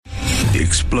The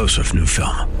explosive new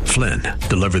film, Flynn,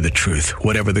 deliver the truth,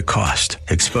 whatever the cost,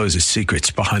 exposes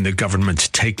secrets behind the government's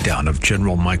takedown of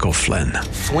General Michael Flynn.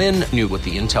 Flynn knew what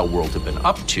the intel world had been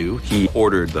up to. He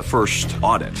ordered the first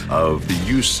audit of the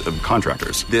use of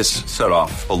contractors. This set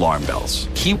off alarm bells.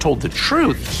 He told the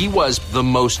truth. He was the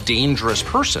most dangerous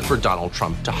person for Donald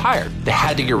Trump to hire. They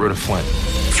had to get rid of Flynn.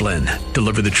 Flynn,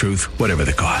 deliver the truth, whatever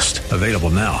the cost. Available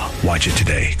now. Watch it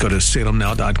today. Go to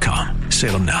salemnow.com.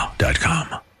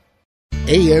 salemnow.com.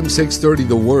 AM 630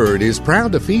 The Word is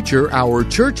proud to feature our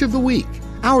Church of the Week.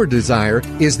 Our desire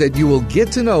is that you will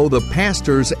get to know the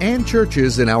pastors and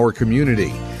churches in our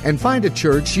community and find a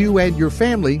church you and your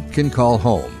family can call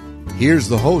home. Here's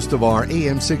the host of our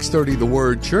AM 630 The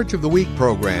Word Church of the Week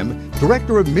program,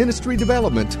 Director of Ministry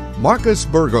Development, Marcus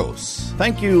Burgos.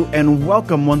 Thank you and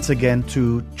welcome once again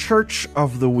to Church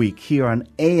of the Week here on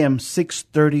AM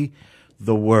 630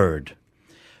 The Word.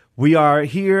 We are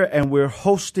here and we're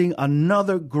hosting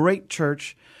another great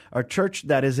church, a church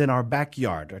that is in our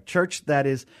backyard, a church that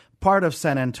is part of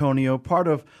San Antonio, part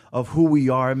of who we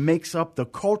are, makes up the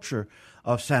culture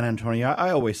of San Antonio. I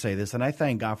always say this, and I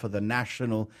thank God for the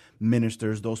national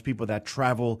ministers, those people that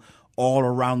travel all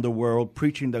around the world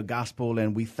preaching the gospel,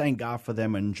 and we thank God for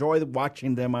them, enjoy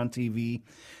watching them on TV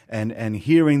and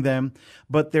hearing them.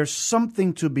 But there's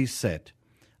something to be said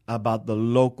about the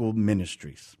local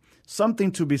ministries.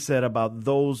 Something to be said about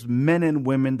those men and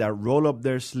women that roll up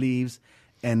their sleeves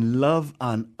and love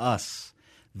on us.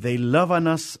 They love on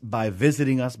us by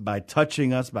visiting us, by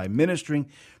touching us, by ministering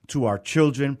to our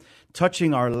children,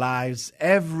 touching our lives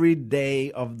every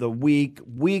day of the week,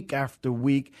 week after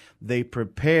week. They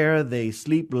prepare, they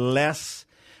sleep less,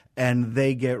 and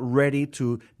they get ready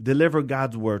to deliver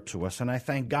God's word to us. And I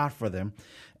thank God for them.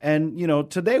 And, you know,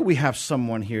 today we have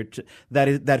someone here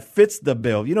that fits the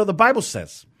bill. You know, the Bible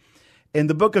says, in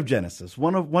the book of Genesis,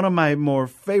 one of my more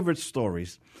favorite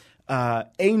stories,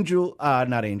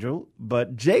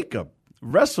 Jacob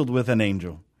wrestled with an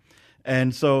angel.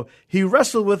 And so he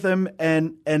wrestled with him,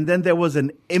 and then there was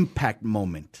an impact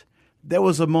moment. There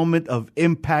was a moment of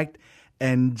impact,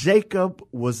 and Jacob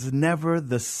was never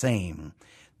the same.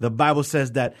 The Bible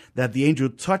says that the angel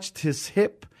touched his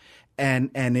hip,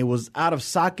 and it was out of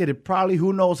socket. It probably,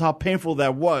 who knows how painful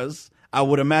that was. I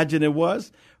would imagine it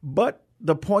was. But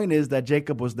the point is that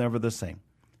Jacob was never the same.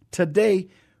 Today,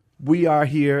 we are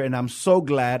here, and I'm so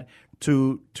glad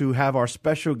to have our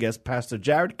special guest, Pastor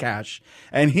Jared Cash,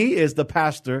 and he is the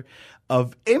pastor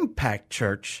of Impact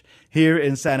Church here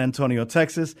in San Antonio,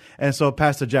 Texas. And so,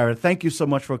 Pastor Jared, thank you so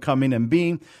much for coming and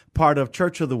being part of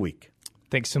Church of the Week.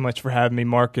 Thanks so much for having me,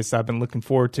 Marcus. I've been looking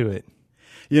forward to it.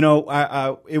 You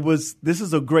know, this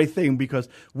is a great thing because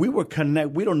we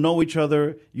don't know each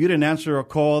other. You didn't answer a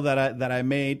call that I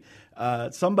made.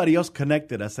 Somebody else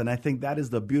connected us, and I think that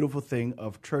is the beautiful thing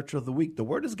of Church of the Week. The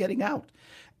word is getting out,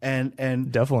 and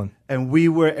definitely. And we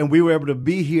were able to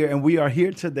be here, and we are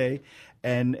here today,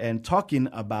 and talking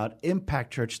about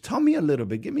Impact Church. Tell me a little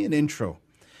bit. Give me an intro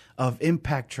of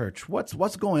Impact Church.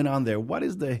 What's going on there? What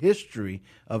is the history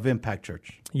of Impact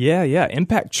Church? Yeah.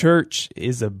 Impact Church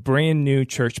is a brand new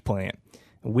church plant.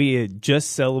 We had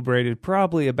just celebrated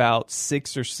probably about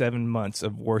 6 or 7 months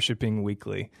of worshiping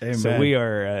weekly. Amen. So we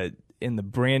are in the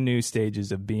brand new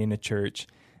stages of being a church,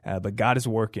 but God is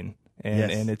working,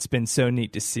 and it's been so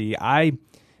neat to see. I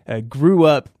grew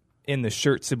up in the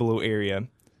Shirt-Cibolo area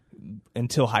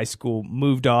until high school,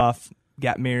 moved off,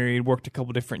 got married, worked a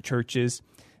couple different churches,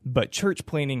 but church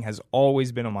planting has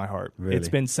always been on my heart. Really? It's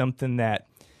been something that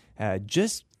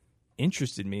just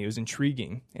interested me. It was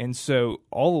intriguing. And so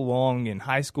all along in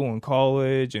high school and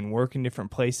college and working different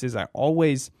places, I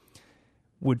always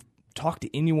would talk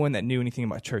to anyone that knew anything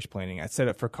about church planting. I'd set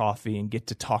up for coffee and get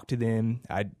to talk to them.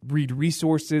 I'd read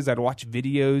resources. I'd watch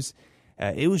videos.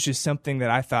 It was just something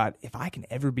that I thought, if I can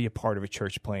ever be a part of a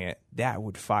church plant, that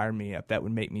would fire me up. That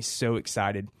would make me so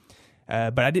excited.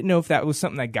 But I didn't know if that was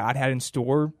something that God had in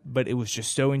store, but it was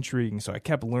just so intriguing. So I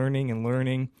kept learning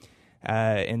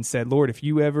and said, Lord, if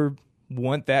you ever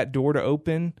want that door to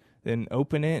open, then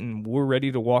open it, and we're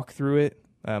ready to walk through it.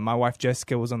 My wife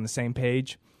Jessica was on the same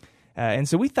page, and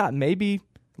so we thought maybe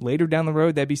later down the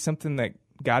road that'd be something that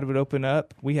God would open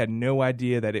up. We had no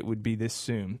idea that it would be this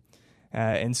soon,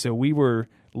 and so we were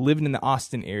living in the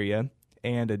Austin area,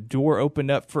 and a door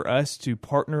opened up for us to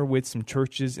partner with some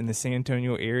churches in the San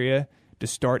Antonio area to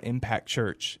start Impact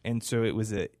Church, and so it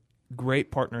was a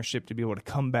great partnership to be able to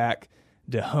come back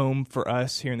to home for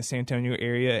us here in the San Antonio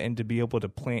area and to be able to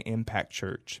plant Impact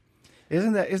Church.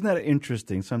 Isn't that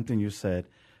interesting, something you said,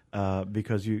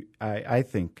 because I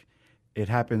think it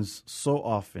happens so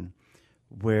often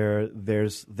where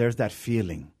there's that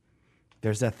feeling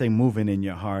there's that thing moving in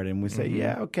your heart, and we say,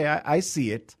 yeah, okay, I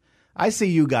see it. I see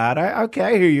you, God. Okay,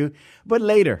 I hear you. But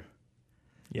later.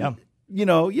 Yeah.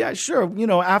 Yeah, sure.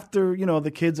 After,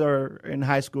 the kids are in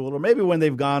high school, or maybe when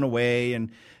they've gone away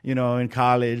and, in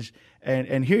college,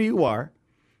 and here you are.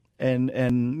 And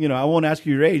I won't ask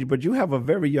you your age, but you have a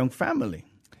very young family.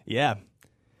 Yeah.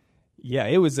 Yeah,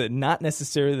 it was not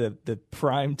necessarily the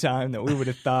prime time that we would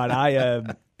have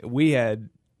thought. We had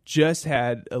just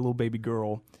had a little baby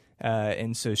girl,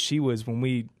 and so she was, when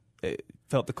we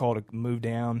felt the call to move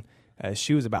down,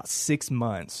 she was about 6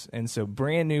 months, and so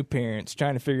brand new parents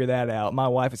trying to figure that out. My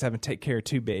wife was having to take care of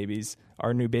 2 babies,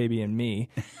 our new baby and me.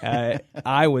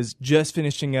 I was just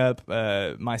finishing up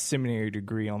my seminary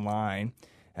degree online.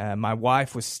 My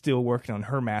wife was still working on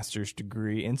her master's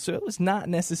degree, and so it was not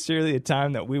necessarily a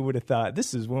time that we would have thought,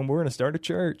 this is when we're going to start a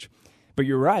church. But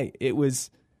you're right, it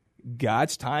was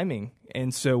God's timing,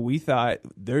 and so we thought,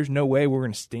 there's no way we're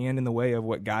going to stand in the way of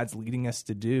what God's leading us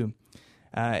to do.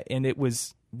 And it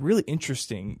was really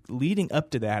interesting. Leading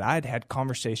up to that, I'd had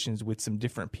conversations with some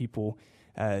different people,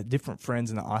 different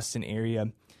friends in the Austin area,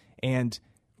 and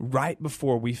right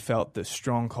before we felt the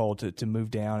strong call to move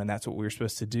down, and that's what we were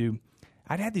supposed to do,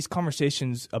 I'd had these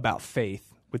conversations about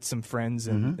faith with some friends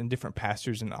and different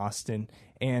pastors in Austin,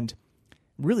 and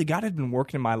really God had been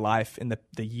working in my life in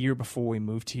the year before we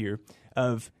moved here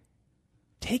of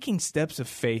taking steps of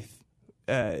faith.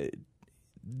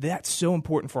 That's so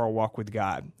important for our walk with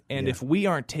God. And if we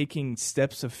aren't taking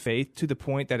steps of faith to the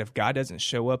point that if God doesn't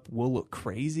show up, we'll look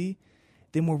crazy,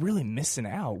 then we're really missing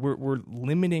out. We're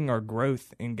limiting our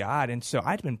growth in God. And so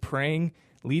I'd been praying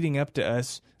leading up to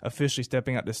us officially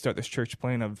stepping out to start this church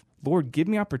plan of, Lord, give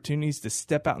me opportunities to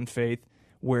step out in faith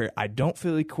where I don't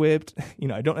feel equipped,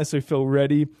 I don't necessarily feel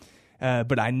ready,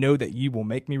 but I know that you will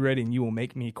make me ready and you will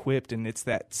make me equipped, and it's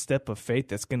that step of faith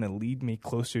that's going to lead me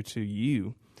closer to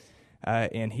you.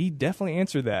 And he definitely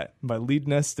answered that by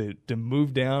leading us to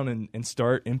move down and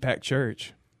start Impact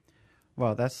Church.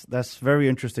 Well, that's very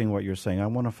interesting what you're saying. I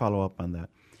want to follow up on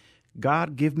that.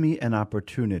 God, give me an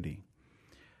opportunity.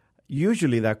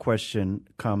 Usually that question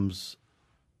comes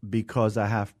because I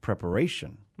have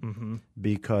preparation,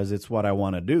 because it's what I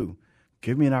want to do.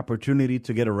 Give me an opportunity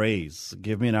to get a raise.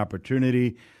 Give me an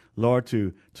opportunity, Lord,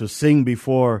 to sing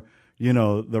before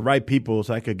the right people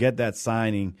so I could get that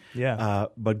signing. Yeah.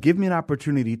 But give me an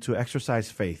opportunity to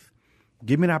exercise faith.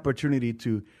 Give me an opportunity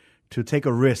to take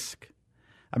a risk.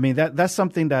 I mean, that's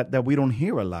something that we don't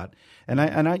hear a lot. And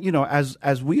I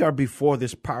as we are before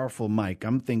this powerful mic,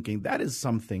 I'm thinking that is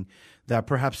something that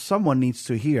perhaps someone needs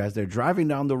to hear as they're driving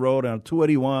down the road on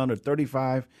 281 or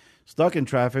 35, stuck in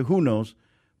traffic, who knows.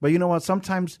 But you know what?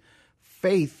 Sometimes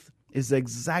faith is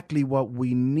exactly what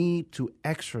we need to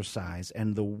exercise,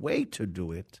 and the way to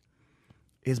do it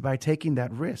is by taking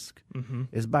that risk.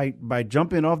 Is by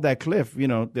jumping off that cliff.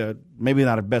 Maybe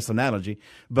not a best analogy,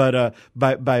 but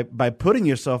by putting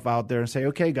yourself out there and say,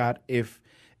 okay, God, if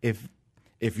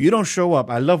you don't show up,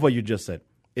 I love what you just said.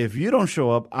 If you don't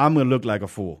show up, I'm gonna look like a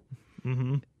fool.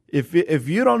 If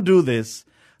you don't do this,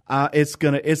 it's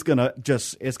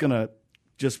gonna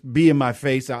just be in my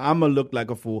face. I'm gonna look like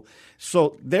a fool.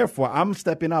 So therefore, I'm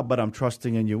stepping out, but I'm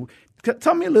trusting in you.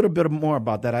 Tell me a little bit more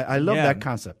about that. I love that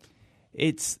concept.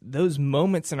 It's those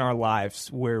moments in our lives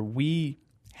where we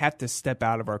have to step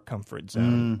out of our comfort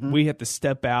zone. We have to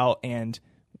step out, and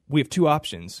we have 2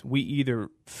 options. We either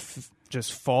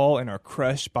just fall and are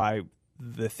crushed by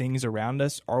the things around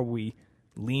us, or we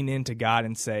lean into God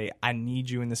and say, I need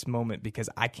you in this moment because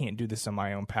I can't do this on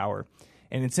my own power.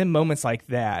 And it's in moments like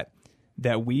that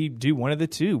we do one of the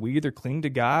 2. We either cling to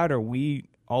God, or we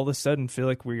all of a sudden feel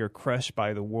like we are crushed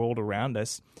by the world around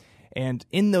us. And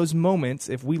in those moments,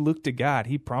 if we look to God,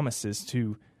 he promises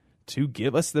to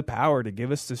give us the power, to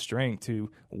give us the strength,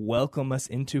 to welcome us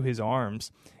into his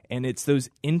arms. And it's those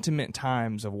intimate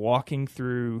times of walking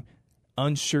through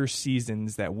unsure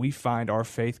seasons that we find our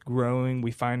faith growing,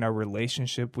 we find our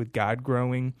relationship with God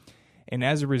growing. And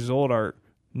as a result, our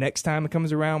next time it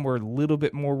comes around, we're a little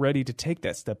bit more ready to take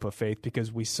that step of faith because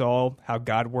we saw how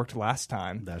God worked last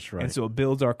time. That's right. And so it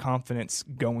builds our confidence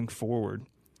going forward.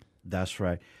 That's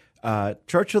right.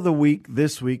 Church of the Week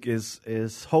this week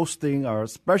is hosting our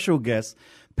special guest,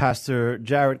 Pastor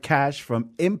Jared Cash from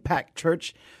Impact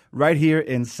Church right here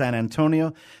in San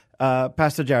Antonio.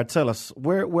 Pastor Jared, tell us,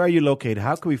 where are you located?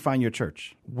 How can we find your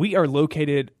church? We are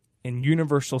located in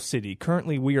Universal City.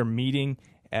 Currently, we are meeting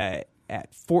at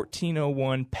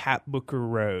 1401 Pat Booker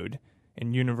Road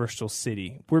in Universal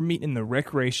City. We're meeting in the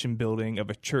recreation building of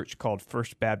a church called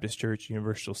First Baptist Church,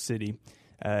 Universal City.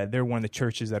 They're one of the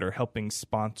churches that are helping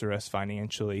sponsor us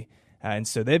financially. And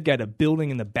so they've got a building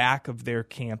in the back of their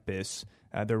campus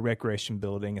their recreation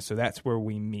building. So that's where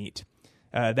we meet.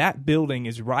 That building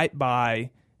is right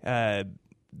by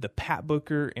the Pat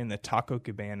Booker and the Taco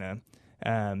Cabana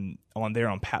on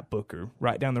Pat Booker,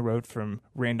 right down the road from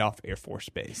Randolph Air Force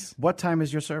Base. What time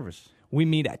is your service? We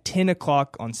meet at 10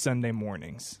 o'clock on Sunday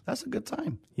mornings. That's a good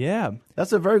time. Yeah.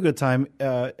 That's a very good time,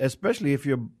 especially if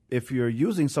you're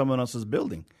using someone else's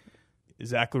building.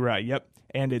 Exactly right. Yep.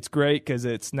 And it's great because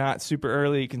it's not super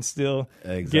early. You can still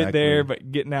Exactly. get there,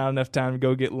 but getting out enough time to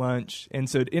go get lunch. And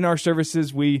so in our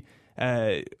services, we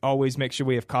always make sure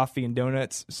we have coffee and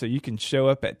donuts. So you can show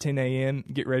up at 10 a.m.,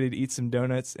 get ready to eat some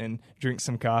donuts and drink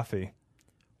some coffee.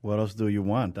 What else do you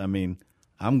want? I mean,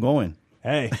 I'm going.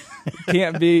 Hey,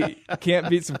 can't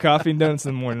beat some coffee and donuts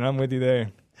in the morning. I'm with you there.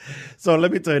 So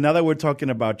let me tell you, now that we're talking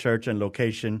about church and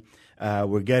location,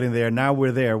 we're getting there. Now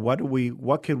we're there. What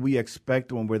could we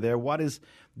expect when we're there? What is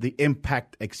the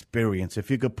impact experience? If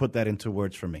you could put that into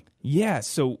words for me. Yeah.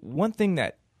 So one thing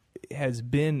that has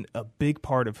been a big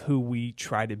part of who we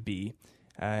try to be,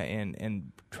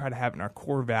 and try to have in our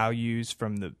core values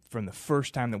from the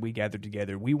first time that we gathered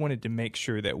together, we wanted to make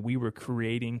sure that we were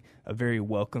creating a very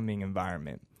welcoming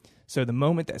environment. So the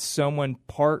moment that someone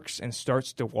parks and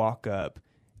starts to walk up,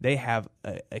 they have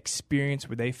an experience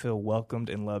where they feel welcomed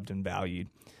and loved and valued.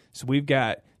 So we've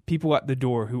got people at the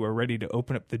door who are ready to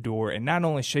open up the door and not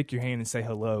only shake your hand and say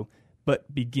hello,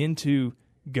 but begin to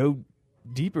go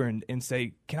deeper and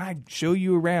say, can I show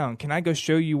you around? Can I go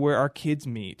show you where our kids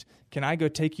meet? Can I go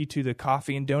take you to the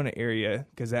coffee and donut area?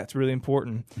 Because that's really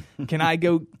important. Can I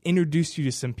go introduce you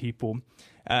to some people?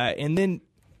 And then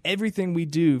everything we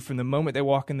do from the moment they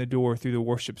walk in the door through the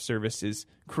worship service is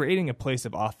creating a place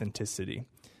of authenticity.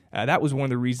 That was one of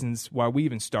the reasons why we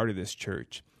even started this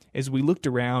church, is we looked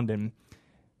around and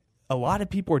a lot of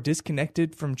people are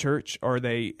disconnected from church or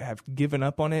they have given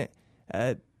up on it,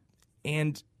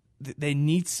 and they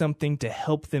need something to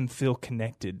help them feel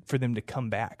connected for them to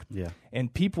come back. Yeah.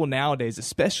 And people nowadays,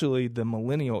 especially the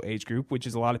millennial age group, which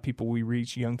is a lot of people we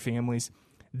reach, young families,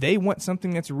 they want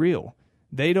something that's real.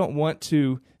 They don't want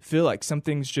to feel like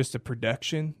something's just a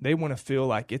production. They want to feel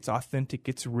like it's authentic,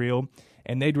 it's real,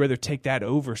 and they'd rather take that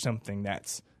over something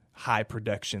that's high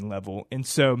production level. And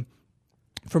so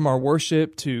from our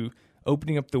worship to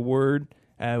opening up the Word,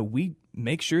 we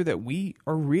make sure that we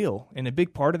are real. And a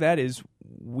big part of that is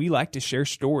we like to share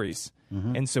stories.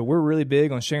 Mm-hmm. And so we're really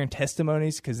big on sharing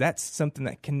testimonies because that's something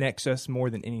that connects us more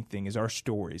than anything is our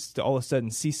stories. To all of a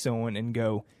sudden see someone and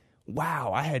go,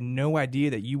 wow, I had no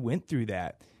idea that you went through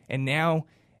that. And now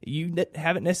you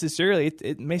haven't necessarily,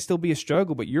 it may still be a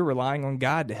struggle, but you're relying on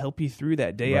God to help you through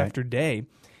that day after day.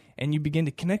 And you begin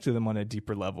to connect with them on a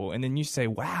deeper level. And then you say,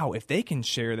 wow, if they can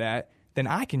share that, then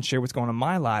I can share what's going on in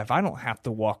my life. I don't have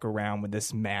to walk around with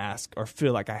this mask or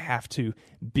feel like I have to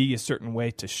be a certain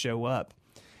way to show up.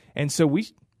 And so we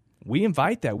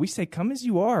invite that. We say, come as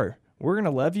you are. We're going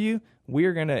to love you. We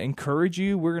are going to encourage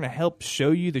you. We're going to help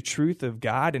show you the truth of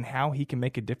God and how He can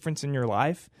make a difference in your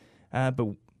life. But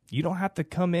you don't have to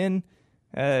come in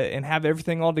and have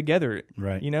everything all together.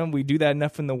 Right. You know, we do that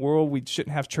enough in the world. We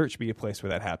shouldn't have church be a place where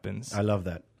that happens. I love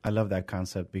that. I love that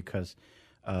concept because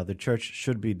the church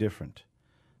should be different.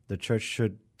 The church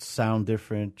should sound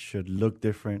different, should look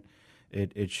different.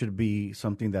 It should be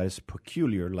something that is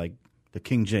peculiar, like the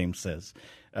King James says,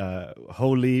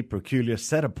 holy, peculiar,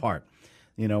 set apart.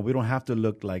 You know, we don't have to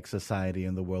look like society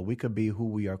in the world. We could be who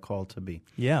we are called to be.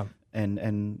 Yeah.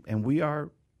 And we are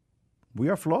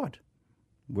flawed.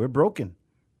 We're broken.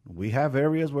 We have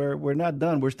areas where we're not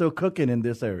done. We're still cooking in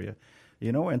this area,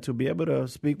 you know, and to be able to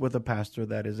speak with a pastor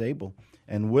that is able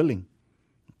and willing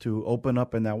to open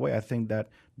up in that way, I think that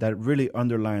really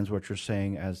underlines what you're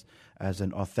saying as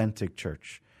an authentic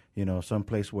church, you know,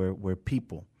 someplace where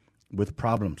people with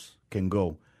problems can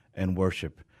go and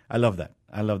worship. I love that.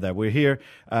 I love that. We're here,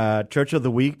 Church of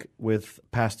the Week with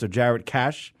Pastor Jared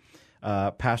Cash,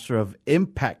 pastor of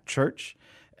Impact Church.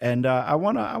 And I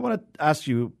want to ask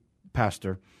you,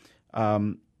 Pastor,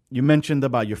 you mentioned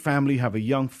about your family, you have a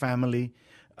young family,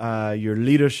 your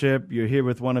leadership. You're here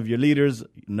with one of your leaders,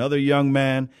 another young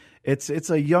man. It's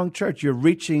a young church. You're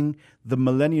reaching the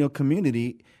millennial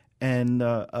community, and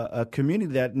a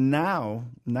community that now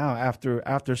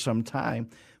after some time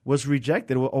was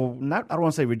rejected, or not. I don't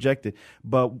want to say rejected,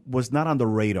 but was not on the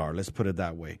radar. Let's put it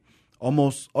that way.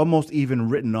 Almost even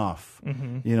written off.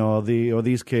 Mm-hmm. You know,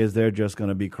 these kids, they're just going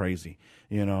to be crazy.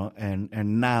 You know, and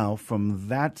now from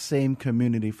that same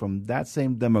community, from that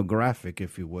same demographic,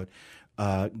 if you would,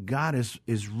 God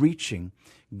is reaching.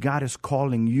 God is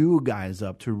calling you guys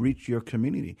up to reach your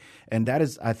community. And that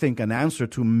is, I think, an answer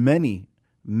to many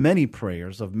many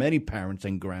prayers of many parents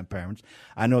and grandparents.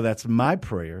 I know that's my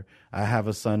prayer. I have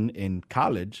a son in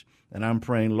college, and I'm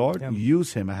praying, Lord,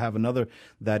 use him. I have another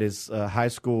that is a high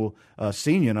school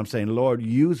senior, and I'm saying, Lord,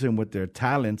 use him with their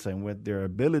talents and with their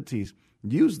abilities.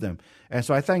 Use them. And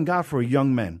so I thank God for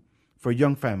young men, for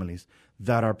young families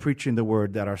that are preaching the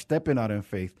word, that are stepping out in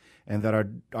faith, and that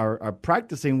are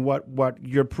practicing what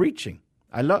you're preaching.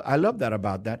 I love that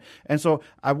about that. And so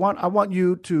I want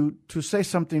you to say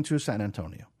something to San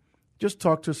Antonio. Just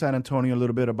talk to San Antonio a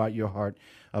little bit about your heart,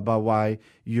 about why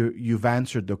you've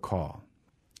answered the call.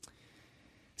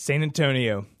 San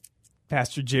Antonio,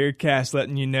 Pastor Jared Cash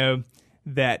letting you know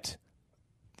that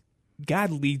God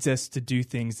leads us to do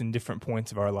things in different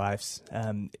points of our lives,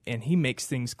 and he makes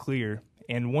things clear.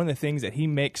 And one of the things that he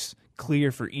makes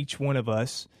clear for each one of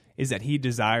us is that he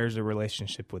desires a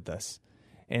relationship with us.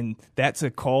 And that's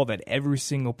a call that every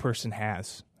single person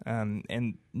has.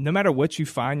 And no matter what you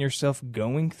find yourself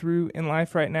going through in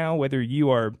life right now, whether you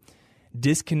are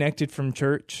disconnected from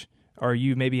church, or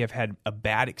you maybe have had a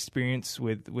bad experience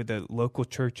with a local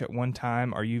church at one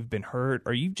time, or you've been hurt,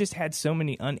 or you've just had so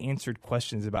many unanswered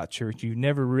questions about church, you've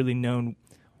never really known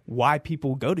why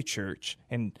people go to church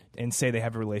and say they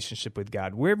have a relationship with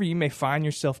God. Wherever you may find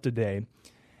yourself today,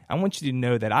 I want you to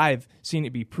know that I've seen it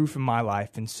be proof in my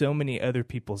life and so many other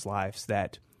people's lives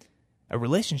that a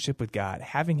relationship with God,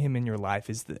 having him in your life,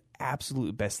 is the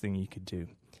absolute best thing you could do.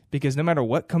 Because no matter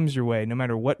what comes your way, no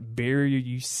matter what barrier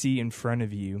you see in front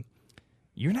of you,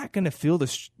 you're not going to feel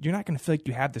like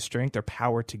you have the strength or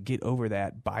power to get over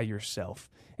that by yourself.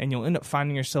 And you'll end up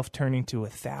finding yourself turning to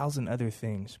 1,000 other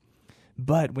things.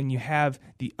 But when you have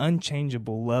the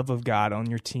unchangeable love of God on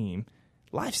your team,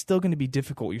 life's still going to be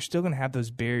difficult. You're still going to have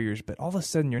those barriers, but all of a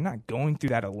sudden you're not going through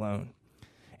that alone.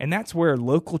 And that's where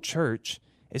local church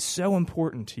is so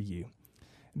important to you.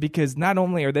 Because not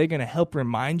only are they going to help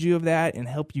remind you of that and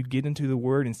help you get into the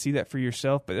Word and see that for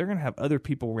yourself, but they're going to have other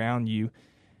people around you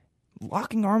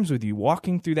locking arms with you,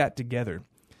 walking through that together.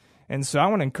 And so I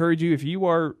want to encourage you, if you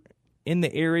are in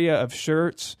the area of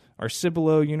Schertz or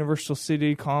Cibolo, Universal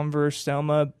City, Converse,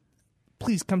 Selma,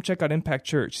 please come check out Impact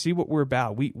Church. See what we're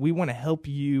about. We want to help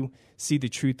you see the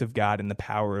truth of God and the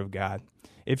power of God.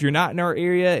 If you're not in our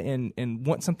area and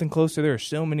want something closer, there are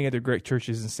so many other great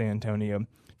churches in San Antonio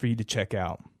for you to check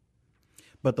out.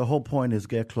 But the whole point is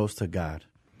get close to God.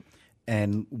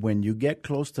 And when you get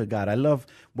close to God, I love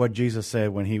what Jesus said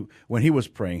when he was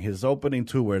praying, his opening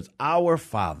 2 words, our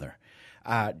Father.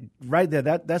 Right there,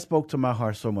 that spoke to my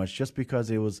heart so much, just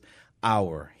because it was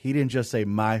our. He didn't just say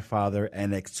my Father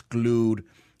and exclude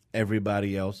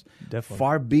everybody else. Definitely.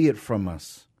 Far be it from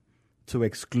us to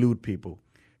exclude people.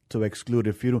 To exclude,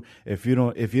 if you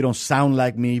don't sound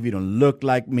like me, if you don't look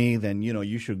like me, then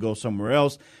you should go somewhere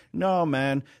else. No,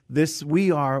 man,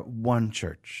 we are one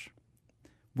church.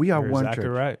 We are You're one exactly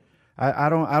church. Right. I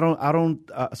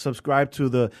don't subscribe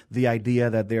to the idea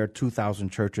that there are 2,000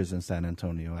 churches in San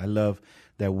Antonio. I love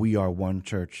that we are one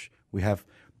church. We have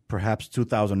perhaps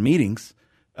 2,000 meetings,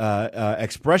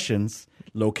 expressions,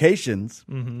 locations.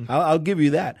 Mm-hmm. I'll give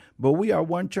you that. But we are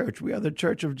one church. We are the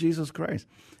Church of Jesus Christ.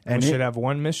 And we should have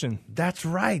one mission. That's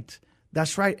right.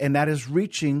 That's right. And that is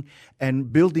reaching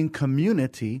and building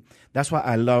community. That's why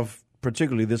I love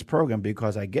particularly this program,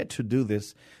 because I get to do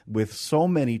this with so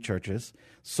many churches,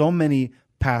 so many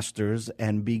pastors,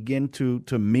 and begin to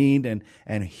meet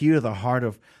and hear the heart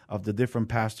of the different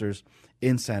pastors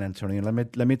in San Antonio.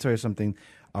 Let me tell you something.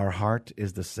 Our heart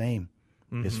is the same.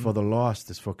 Mm-hmm. It's for the lost.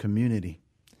 It's for community.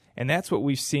 And that's what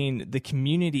we've seen. The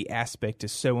community aspect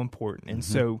is so important. And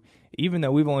so even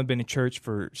though we've only been in church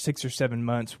for 6 or 7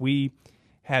 months, we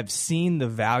have seen the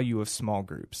value of small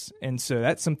groups. And so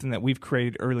that's something that we've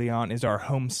created early on, is our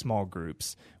home small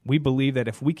groups. We believe that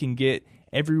if we can get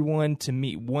everyone to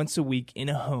meet once a week in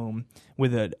a home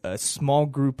with a small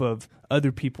group of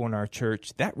other people in our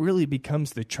church, that really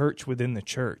becomes the church within the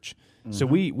church. Mm-hmm. So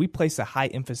we place a high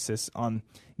emphasis on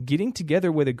getting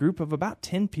together with a group of about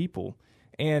 10 people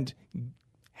and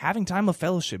having time of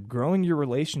fellowship, growing your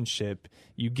relationship.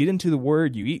 You get into the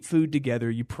Word, you eat food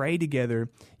together, you pray together,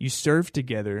 you serve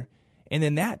together, and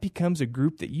then that becomes a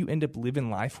group that you end up living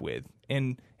life with.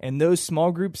 And those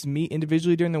small groups meet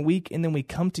individually during the week, and then we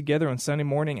come together on Sunday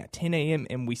morning at 10 a.m.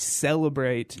 and we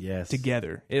celebrate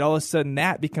together. It all of a sudden,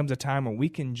 that becomes a time where we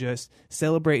can just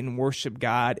celebrate and worship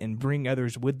God and bring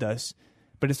others with us.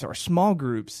 But it's our small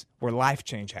groups where life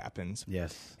change happens.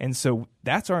 Yes. And so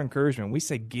that's our encouragement. We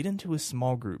say get into a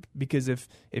small group, because if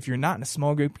you're not in a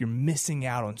small group, you're missing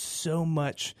out on so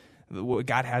much what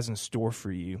God has in store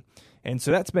for you. And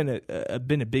so that's been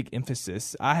a big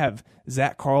emphasis. I have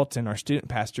Zach Carlton, our student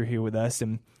pastor, here with us,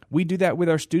 and we do that with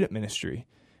our student ministry.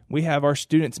 We have our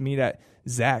students meet at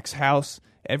Zach's house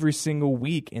every single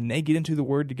week, and they get into the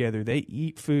Word together. They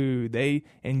eat food. They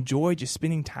enjoy just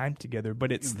spending time together.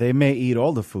 But they may eat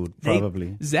all the food,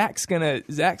 probably. Zach's gonna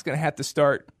have to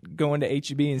start going to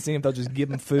HEB and seeing if they'll just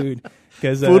give him food.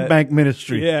 Food bank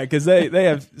ministry. Yeah, because they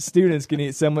have students can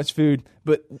eat so much food.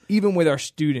 But even with our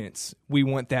students, we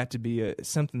want that to be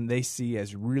something they see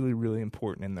as really, really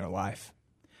important in their life.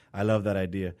 I love that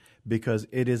idea because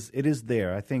it is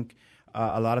there. I think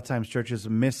a lot of times churches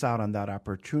miss out on that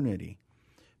opportunity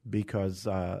because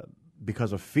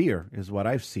of fear is what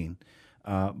I've seen.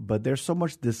 But there's so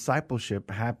much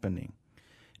discipleship happening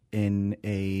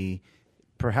in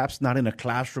perhaps not in a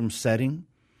classroom setting.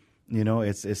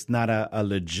 It's not a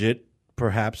legit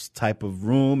perhaps type of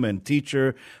room and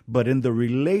teacher, but in the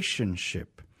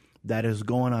relationship that is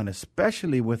going on,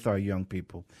 especially with our young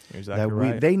people. Exactly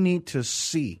right. They need to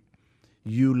see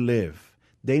you live.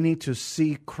 They need to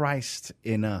see Christ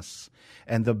in us.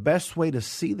 And the best way to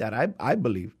see that, I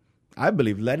believe,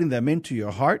 letting them into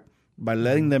your heart by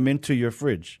letting them into your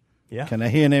fridge. Yeah. Can I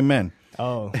hear an amen?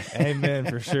 Oh, amen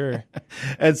for sure.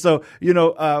 And so,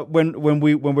 when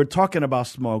we're talking about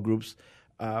small groups,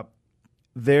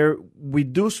 we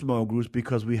do small groups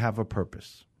because we have a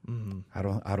purpose. Mm-hmm.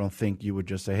 I don't think you would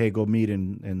just say, "Hey, go meet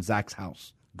in Zach's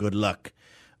house. Good luck."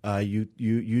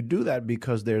 You do that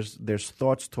because there's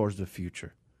thoughts towards the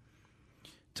future.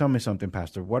 Tell me something,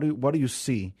 Pastor. What do you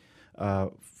see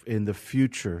in the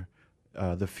future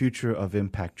of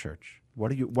Impact Church?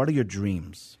 What are your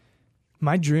dreams?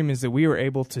 My dream is that we are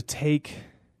able to take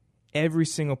every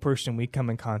single person we come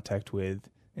in contact with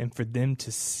and for them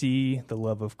to see the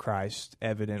love of Christ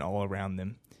evident all around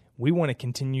them. We want to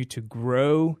continue to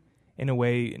grow in a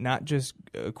way, not just,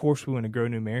 of course, we want to grow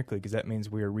numerically because that means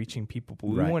we are reaching people, but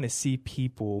we want to see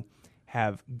people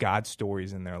have God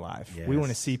stories in their life. Yes. We want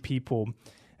to see people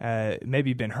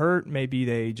maybe been hurt, maybe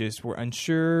they just were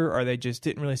unsure, or they just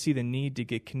didn't really see the need to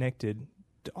get connected.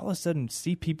 To all of a sudden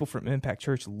see people from Impact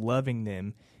Church loving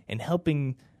them and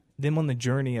helping them on the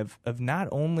journey of not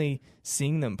only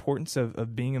seeing the importance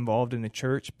of being involved in a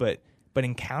church, but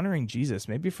encountering Jesus,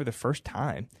 maybe for the first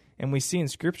time. And we see in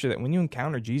Scripture that when you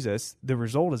encounter Jesus, the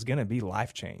result is going to be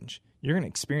life change. You're going to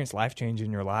experience life change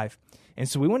in your life. And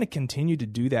so we want to continue to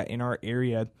do that in our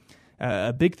area.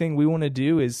 A big thing we want to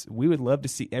do is we would love to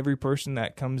see every person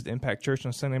that comes to Impact Church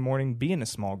on Sunday morning be in a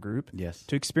small group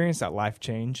to experience that life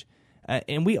change.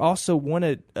 And we also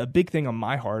want a big thing on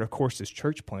my heart, of course, is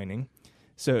church planting.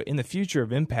 So in the future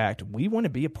of Impact, we want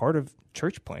to be a part of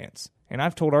church plants. And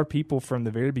I've told our people from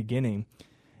the very beginning,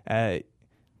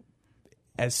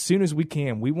 as soon as we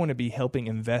can, we want to be helping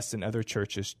invest in other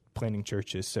churches, planting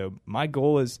churches. So my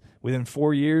goal is within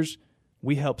 4 years,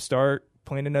 we help start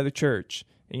plant another church,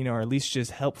 or at least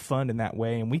just help fund in that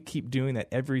way. And we keep doing that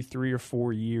every 3 or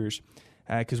 4 years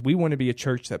because we want to be a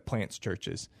church that plants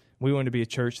churches. We want to be a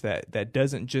church that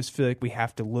doesn't just feel like we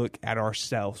have to look at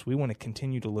ourselves. We want to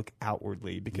continue to look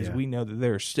outwardly because we know that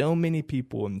there are so many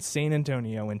people in San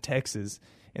Antonio, in Texas,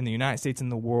 in the United States,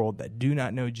 and the world that do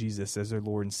not know Jesus as their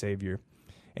Lord and Savior.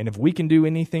 And if we can do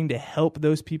anything to help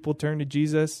those people turn to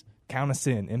Jesus, count us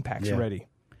in. Impact's ready.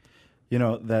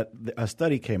 That a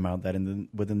study came out that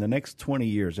within the next 20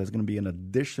 years, there's going to be an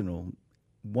additional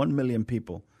 1 million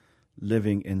people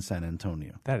living in San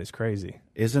Antonio. That is crazy.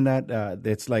 Isn't that?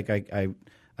 It's like I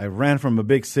ran from a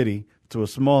big city to a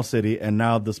small city, and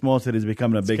now the small city is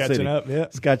becoming a big city.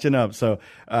 It's catching up. So,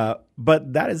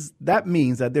 but that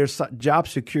means that there's job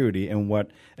security in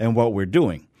what we're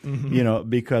doing. Mm-hmm.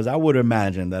 Because I would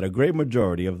imagine that a great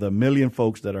majority of the 1 million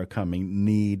folks that are coming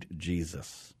need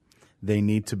Jesus. They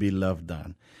need to be loved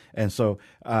on. And so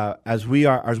as we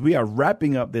are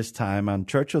wrapping up this time on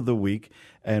Church of the Week,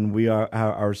 and we are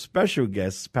our special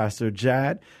guests, Pastor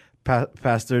Jared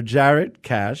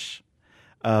Cash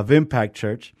of Impact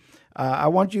Church. I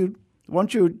want you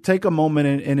to take a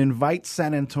moment and invite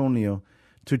San Antonio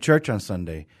to church on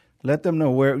Sunday. Let them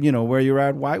know where you're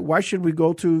at. Why should we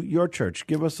go to your church?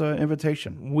 Give us an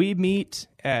invitation. We meet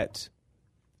at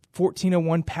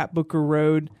 1401 Pat Booker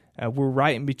Road. We're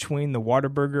right in between the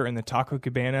Whataburger and the Taco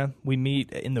Cabana. We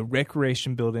meet in the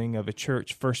recreation building of a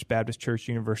church, First Baptist Church,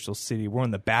 Universal City. We're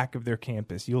on the back of their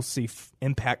campus. You'll see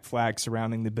Impact flags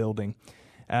surrounding the building.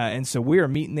 And so we are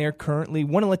meeting there currently.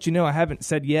 Want to let you know, I haven't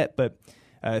said yet, but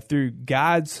through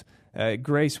God's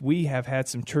grace, we have had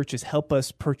some churches help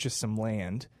us purchase some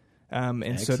land.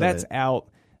 And so that's out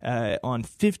on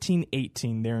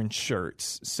 1518 there in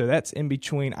Schertz. So that's in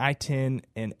between I-10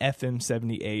 and FM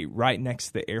 78, right next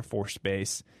to the Air Force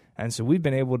Base. And so we've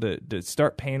been able to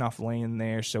start paying off land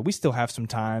there. So we still have some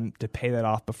time to pay that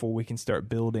off before we can start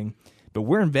building. But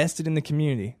we're invested in the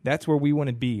community. That's where we want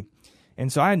to be.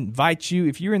 And so I invite you,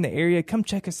 if you're in the area, come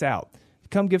check us out.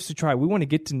 Come give us a try. We want to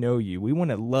get to know you. We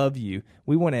want to love you.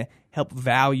 We want to help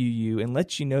value you and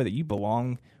let you know that you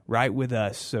belong right with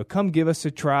us. So come give us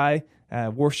a try.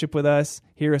 Worship with us.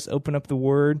 Hear us open up the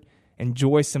Word.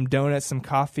 Enjoy some donuts, some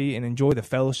coffee, and enjoy the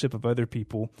fellowship of other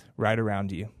people right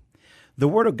around you. The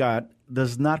Word of God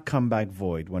does not come back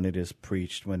void when it is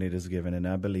preached, when it is given. And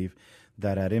I believe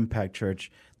that at Impact Church,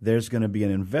 there's going to be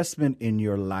an investment in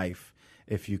your life.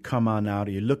 If you come on out,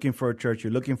 you're looking for a church,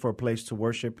 you're looking for a place to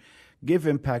worship, give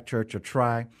Impact Church a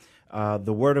try.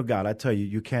 The Word of God, I tell you,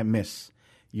 you can't miss.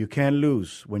 You can't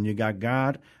lose when you got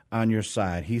God on your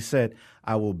side. He said,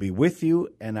 I will be with you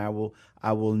and I will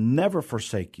never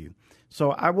forsake you.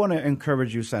 So I want to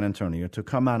encourage you, San Antonio, to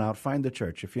come on out, find the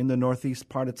church. If you're in the northeast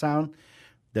part of town,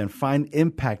 then find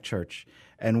Impact Church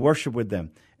and worship with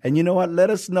them. And you know what? Let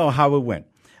us know how it went.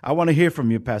 I want to hear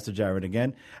from you, Pastor Jared,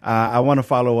 again. I want to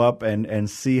follow up and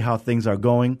see how things are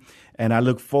going. And I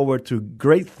look forward to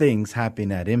great things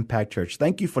happening at Impact Church.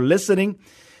 Thank you for listening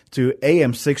to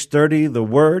AM 630, The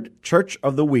Word, Church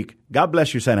of the Week. God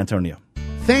bless you, San Antonio.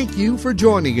 Thank you for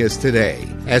joining us today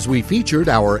as we featured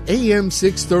our AM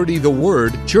 630 The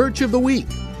Word Church of the Week.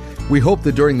 We hope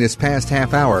that during this past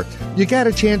half hour, you got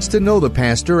a chance to know the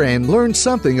pastor and learn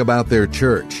something about their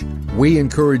church. We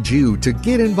encourage you to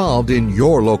get involved in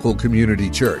your local community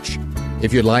church.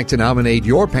 If you'd like to nominate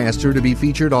your pastor to be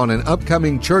featured on an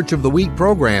upcoming Church of the Week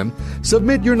program,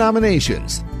 submit your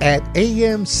nominations at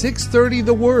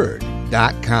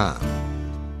am630theword.com.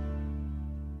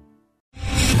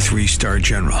 3-star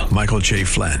General Michael J.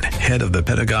 Flynn, head of the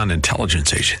Pentagon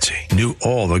Intelligence Agency, knew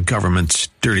all the government's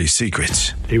dirty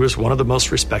secrets. He was one of the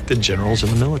most respected generals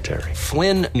in the military.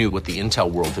 Flynn knew what the intel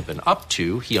world had been up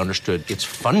to. He understood its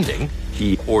funding.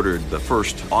 He ordered the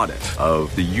first audit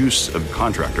of the use of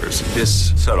contractors.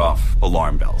 This set off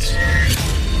alarm bells.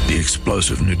 The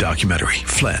explosive new documentary,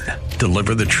 Flynn,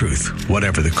 Deliver the Truth,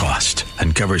 Whatever the Cost,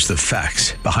 uncovers the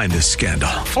facts behind this scandal.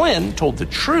 Flynn told the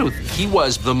truth. He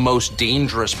was the most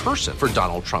dangerous person for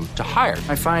Donald Trump to hire.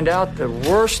 I find out the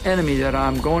worst enemy that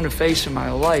I'm going to face in my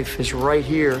life is right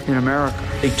here in America.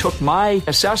 They took my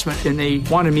assessment and they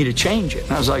wanted me to change it.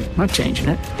 And I was like, I'm not changing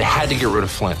it. They had to get rid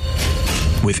of Flynn.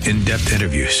 With in-depth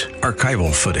interviews,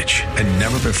 archival footage, and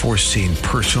never-before-seen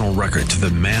personal records of the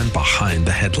man behind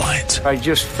the headlines. I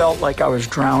just felt like I was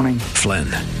drowning. Flynn,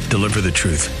 Deliver the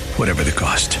Truth, Whatever the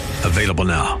Cost. Available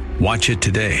now. Watch it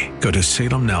today. Go to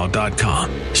salemnow.com.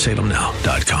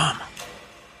 salemnow.com.